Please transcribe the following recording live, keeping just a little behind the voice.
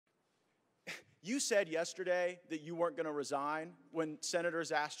You said yesterday that you weren't going to resign when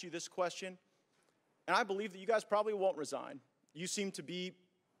senators asked you this question, and I believe that you guys probably won't resign. You seem to be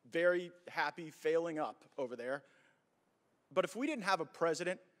very happy failing up over there. But if we didn't have a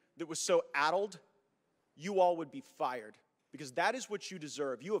president that was so addled, you all would be fired, because that is what you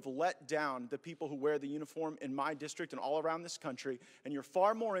deserve. You have let down the people who wear the uniform in my district and all around this country, and you're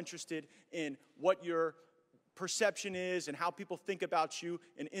far more interested in what your perception is and how people think about you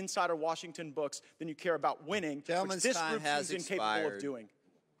in Insider Washington books than you care about winning, Gentleman's which this time group has seems incapable expired. of doing.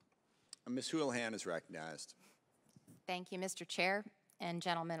 Ms. Houlahan is recognized. Thank you, Mr. Chair. And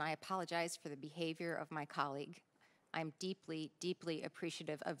gentlemen, I apologize for the behavior of my colleague. I'm deeply, deeply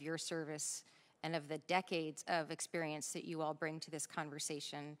appreciative of your service and of the decades of experience that you all bring to this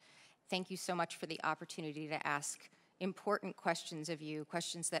conversation. Thank you so much for the opportunity to ask important questions of you,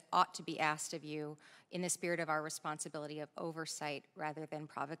 questions that ought to be asked of you in the spirit of our responsibility of oversight rather than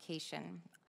provocation.